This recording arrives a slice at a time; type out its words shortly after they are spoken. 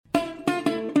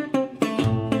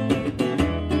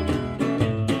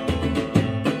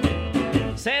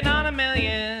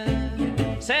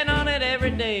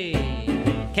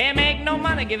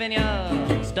of giving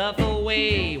your stuff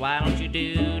away. Why don't you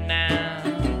do now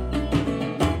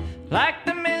like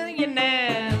the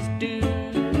millionaires do?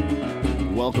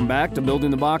 Welcome back to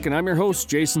Building the Bakken. I'm your host,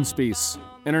 Jason Spees.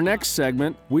 In our next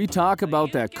segment, we talk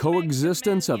about that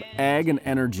coexistence of ag and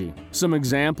energy. Some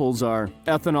examples are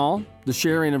ethanol, the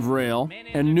sharing of rail,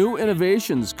 and new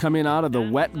innovations coming out of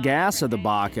the wet gas of the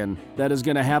Bakken that is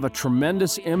going to have a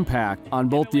tremendous impact on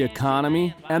both the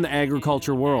economy and the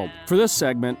agriculture world. For this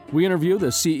segment, we interview the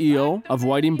CEO of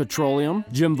Whiting Petroleum,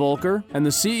 Jim Volker, and the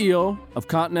CEO of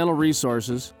Continental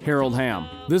Resources, Harold Hamm.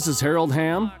 This is Harold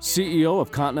Hamm, CEO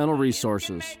of Continental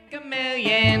Resources.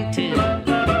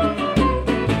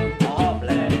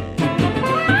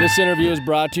 This interview is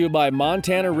brought to you by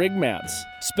Montana Rig Mats,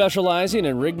 specializing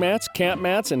in rig mats, camp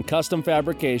mats, and custom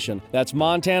fabrication. That's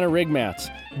Montana Rig Mats.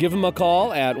 Give them a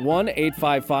call at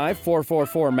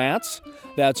 1-855-444-MATS.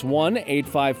 That's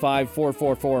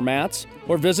 1-855-444-MATS.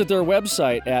 Or visit their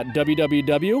website at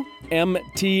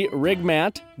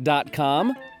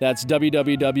www.mtrigmat.com. That's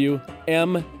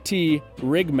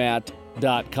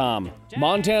www.mtrigmat.com.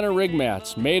 Montana Rig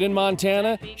Mats, made in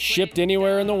Montana, shipped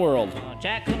anywhere in the world.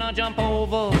 Jack, will not jump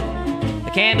over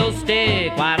the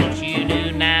candlestick. Why don't you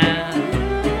do now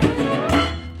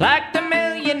like the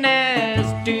millionaires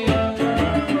do?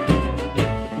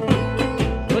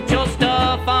 Put your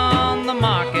stuff on the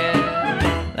market,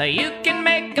 you can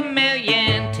make $1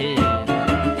 million too.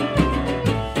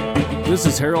 This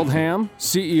is Harold Hamm,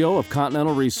 CEO of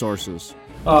Continental Resources.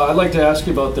 I'd like to ask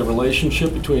you about the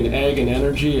relationship between ag and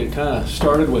energy. It kind of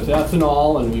started with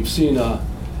ethanol, and we've seen an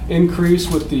increase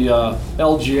with the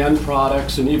LGN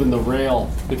products and even the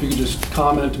rail. If you could just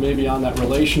comment maybe on that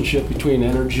relationship between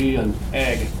energy and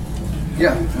ag.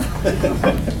 Yeah,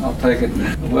 I'll take it.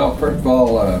 Well, first of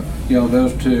all,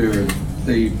 those two are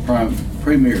the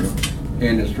premier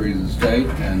industries of the state,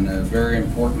 and very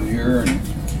important here, and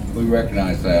we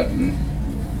recognize that. And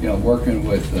working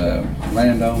with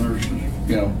landowners,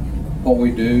 what we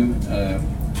do,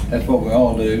 that's what we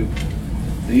all do.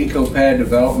 The EcoPad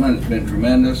development has been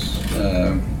tremendous,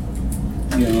 and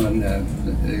the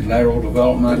lateral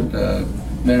development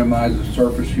minimizes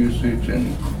surface usage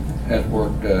and has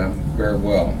worked very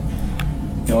well.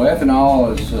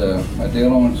 Ethanol is a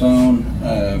deal on its own.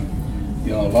 A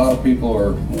lot of people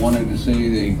are wanting to see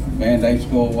the mandates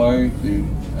go away, the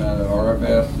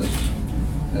RFS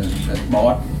that's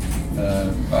bought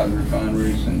by the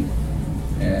refineries and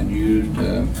used.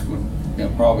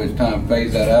 Probably it's time to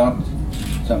phase that out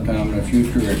sometime in the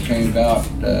future. It came out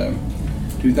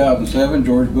 2007.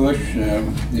 George Bush,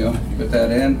 put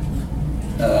that in,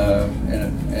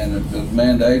 and the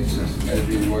mandates, as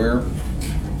you're aware,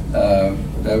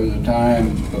 that was a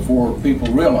time before people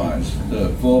realized the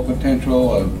full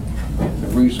potential of the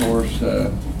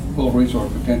full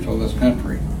resource potential of this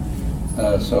country.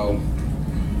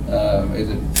 Is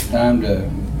it time to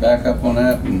back up on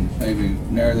that and maybe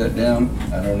narrow that down?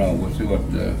 I don't know. We'll see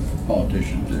what the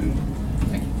politicians do.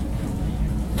 Thank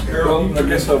you. Well, I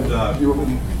guess I'll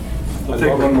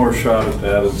take one more shot at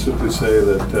that and simply say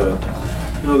that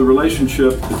the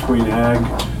relationship between ag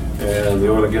and the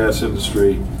oil and gas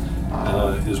industry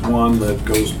is one that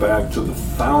goes back to the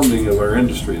founding of our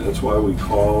industry. That's why we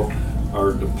call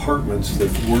our departments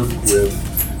that work with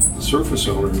the surface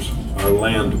owners our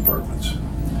land departments.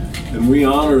 And we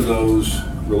honor those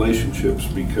relationships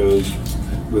because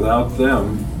without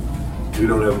them, we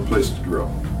don't have a place to grow.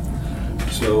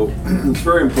 So it's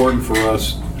very important for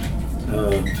us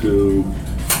to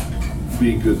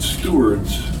be good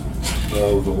stewards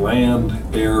of the land,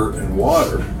 air, and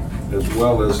water, as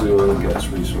well as the oil and gas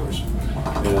resource.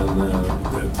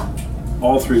 And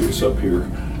all three of us up here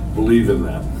believe in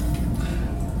that.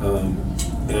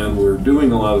 And we're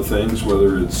doing a lot of things,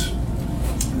 whether it's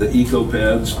the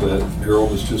eco-pads that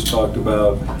Harold has just talked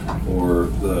about, or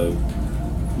the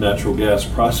natural gas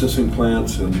processing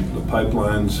plants and the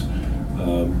pipelines.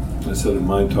 I said in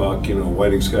my talk,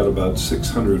 Whiting's got about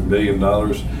 $600 million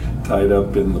tied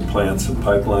up in the plants and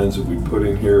pipelines that we put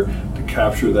in here to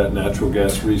capture that natural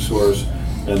gas resource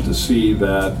and to see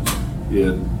that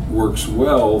it works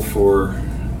well for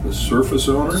the surface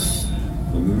owner,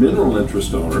 the mineral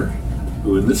interest owner,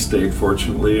 who in this state,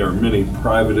 fortunately, are many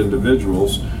private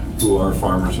individuals who are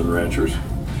farmers and ranchers,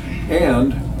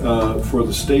 and for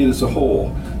the state as a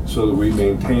whole, so that we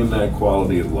maintain that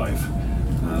quality of life.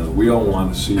 We all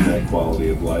want to see that quality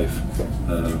of life,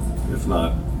 if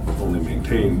not only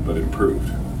maintained, but improved.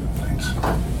 Thanks.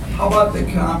 How about the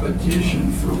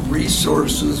competition for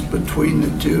resources between the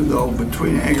two, though,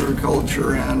 between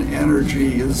agriculture and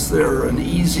energy? Is there an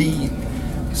easy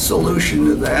solution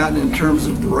to that in terms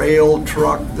of rail,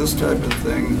 truck, this type of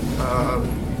thing?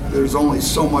 there's only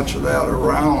so much of that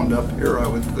around up here, I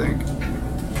would think.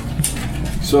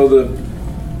 So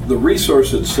the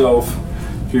resource itself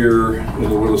here in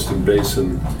the Williston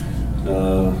Basin,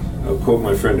 I'll quote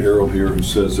my friend Harold here, who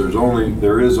says there is only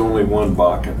one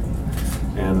Bakken.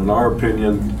 And in our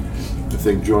opinion, I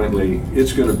think jointly,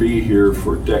 it's going to be here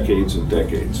for decades and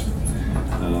decades.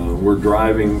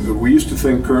 We used to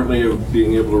think currently of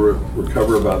being able to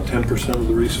recover about 10% of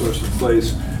the resource in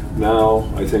place. Now,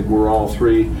 I think we're all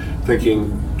three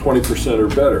thinking 20% or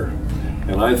better.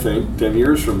 And I think 10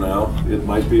 years from now, it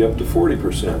might be up to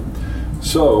 40%.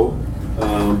 So,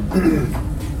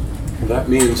 that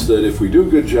means that if we do a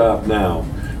good job now,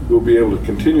 we'll be able to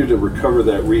continue to recover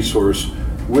that resource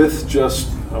with just,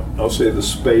 I'll say, the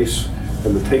space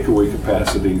and the takeaway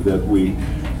capacity that we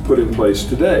put in place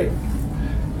today.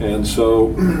 And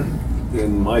so,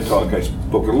 in my talk, I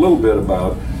spoke a little bit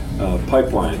about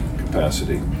pipeline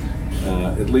capacity.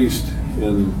 At least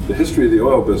in the history of the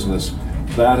oil business,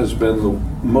 that has been the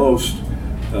most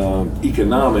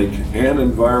economic and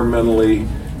environmentally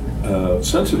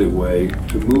sensitive way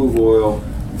to move oil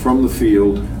from the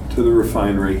field to the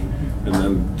refinery and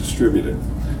then distribute it.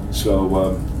 So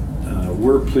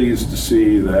we're pleased to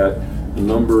see that a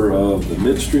number of the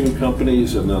midstream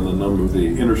companies and then a number of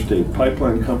the interstate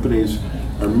pipeline companies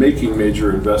are making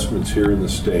major investments here in the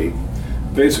state,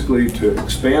 basically to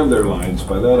expand their lines.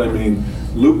 By that I mean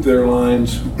loop their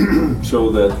lines so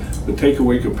that the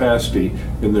takeaway capacity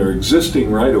in their existing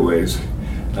right-of-ways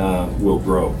will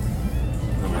grow.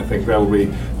 And I think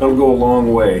that'll go a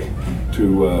long way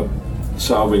to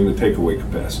solving the takeaway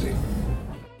capacity.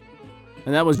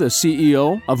 And that was the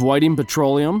CEO of Whiting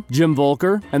Petroleum, Jim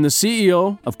Volker, and the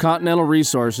CEO of Continental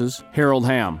Resources, Harold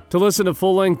Hamm. To listen to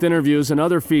full-length interviews and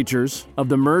other features of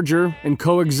the merger and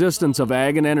coexistence of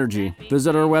ag and energy,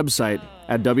 visit our website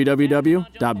at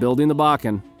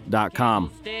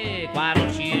www.buildingthebakken.com. Why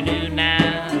don't you do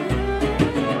now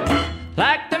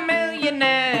like the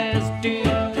millionaires do?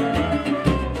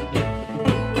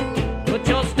 Put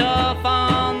your stuff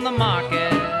on the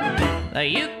market,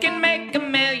 you can make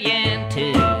 $1 million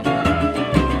too.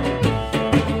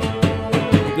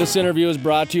 This interview is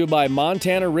brought to you by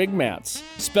Montana Rig Mats,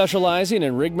 specializing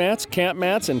in rig mats, camp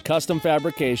mats, and custom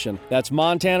fabrication. That's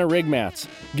Montana Rig Mats.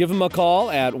 Give them a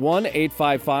call at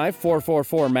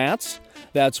 1-855-444-MATS.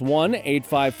 That's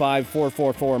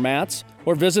 1-855-444-MATS.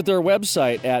 Or visit their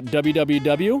website at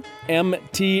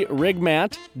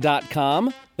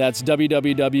www.mtrigmat.com. That's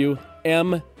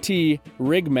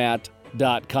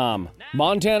www.mtrigmat.com.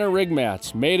 Montana Rig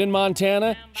Mats, made in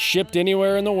Montana, shipped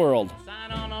anywhere in the world.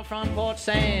 Sign on our front porch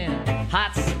saying,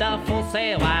 hot stuff for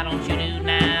sale, why don't you do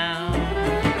now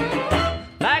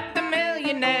like the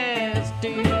millionaires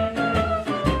do?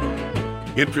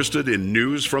 Interested in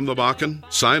news from the Bakken?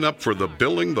 Sign up for the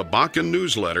Building the Bakken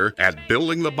newsletter at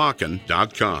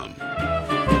buildingthebakken.com.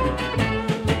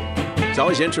 It's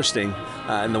always interesting.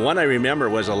 And the one I remember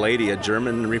was a lady, a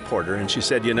German reporter, and she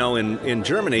said, in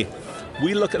Germany,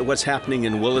 we look at what's happening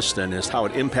in Williston as how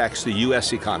it impacts the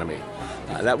U.S. economy.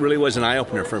 That really was an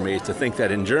eye-opener for me to think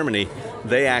that in Germany,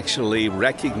 they actually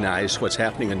recognize what's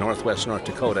happening in northwest North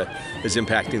Dakota is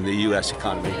impacting the U.S.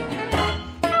 economy.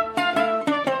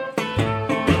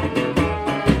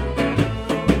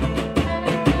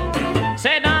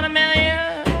 Sitting on $1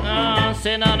 million,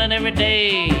 sitting on it every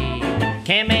day.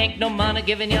 Can't make no money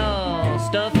giving your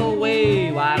stuff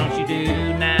away. Why don't you do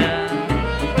now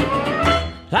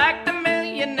like the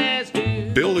millionaires do?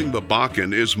 Building the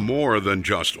Bakken is more than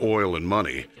just oil and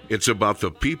money. It's about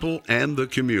the people and the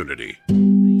community.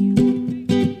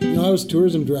 I was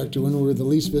tourism director when we were the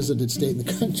least visited state in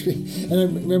the country. And I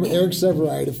remember Eric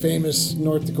Severide, a famous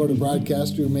North Dakota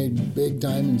broadcaster who made big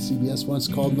time in CBS, once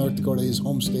called North Dakota his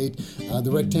home state, the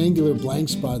rectangular blank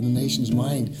spot in the nation's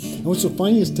mind. And what's so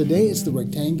funny is today it's the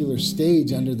rectangular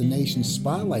stage under the nation's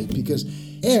spotlight because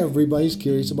everybody's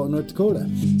curious about North Dakota.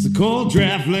 It's a cold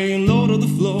draft laying low to the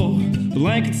floor.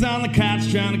 Blankets on the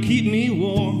couch trying to keep me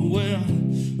warm. Well,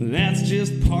 that's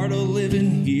just part of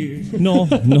living here. No,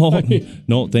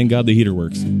 thank God the heater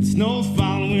works. Snow's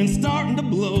following, starting to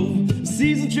blow.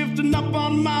 Season drifting up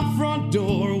on my front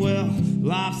door. Well,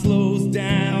 life slows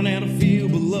down at a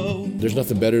field below. There's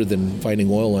nothing better than finding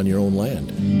oil on your own land.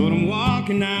 But I'm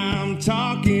walking, I'm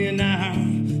talking,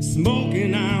 I'm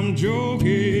smoking, I'm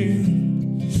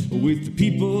joking with the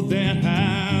people that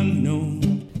I know.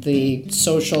 The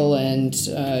social and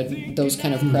those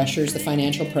kind of pressures, the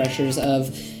financial pressures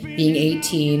of being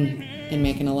 18 and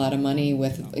making a lot of money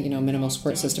with minimal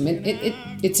support system.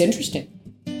 It's interesting.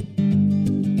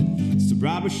 So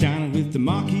bright but shining with the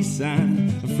marquee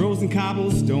sign. A frozen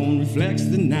cobblestone reflects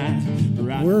the night.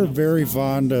 We're very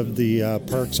fond of the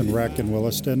Parks and Rec in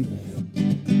Williston.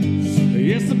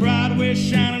 Yes, the Broadway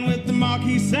shining with the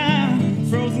marquee sign.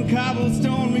 Frozen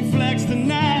cobblestone reflects the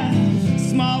night.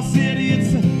 Small city,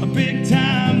 it's a big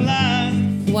time life.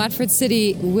 Watford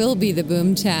City will be the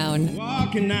boom town.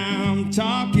 Walking, I'm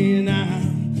talking,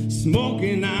 I'm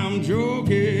smoking, I'm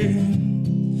joking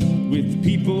with the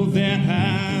people that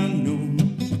I know.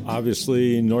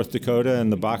 Obviously, North Dakota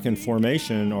and the Bakken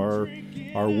Formation are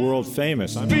world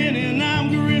famous. Spinning, I'm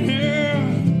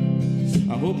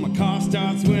grinning. I hope my car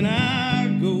starts when I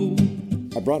go.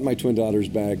 I brought my twin daughters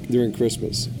back during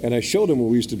Christmas, and I showed them when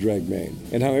we used to drag Maine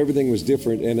and how everything was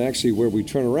different, and actually where we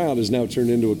turn around is now turned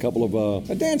into a couple of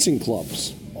dancing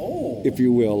clubs, if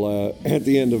you will, at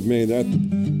the end of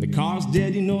Maine. The car's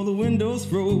dead, you know the windows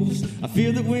froze. I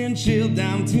feel the wind chill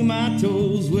down to my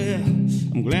toes. Well,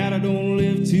 I'm glad I don't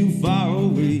live too far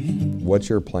away. What's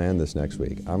your plan this next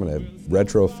week? I'm going to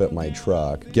retrofit my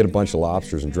truck, get a bunch of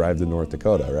lobsters, and drive to North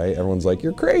Dakota, right? Everyone's like,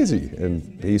 you're crazy. And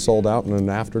he sold out in an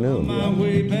afternoon. On my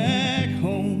way back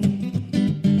home.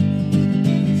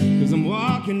 'Cause I'm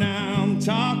walking, I'm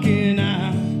talking,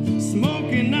 I'm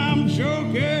smoking, I'm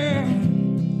joking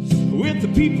with the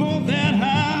people that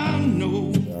I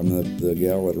know. I'm the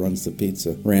gal that runs the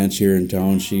pizza ranch here in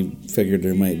town. She figured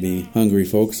there might be hungry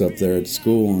folks up there at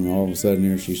school, and all of a sudden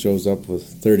here she shows up with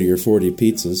 30 or 40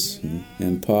 pizzas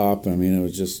and pop. I mean, it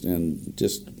was just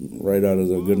right out of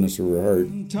the goodness of her heart.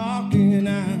 I'm talking,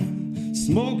 I'm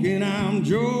smoking, I'm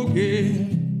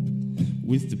joking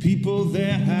with the people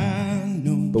that I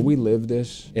know. But we live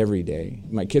this every day.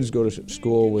 My kids go to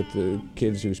school with the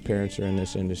kids whose parents are in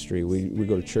this industry. We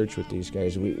go to church with these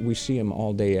guys. We see them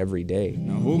all day, every day.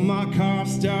 I hope my car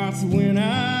starts when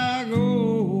I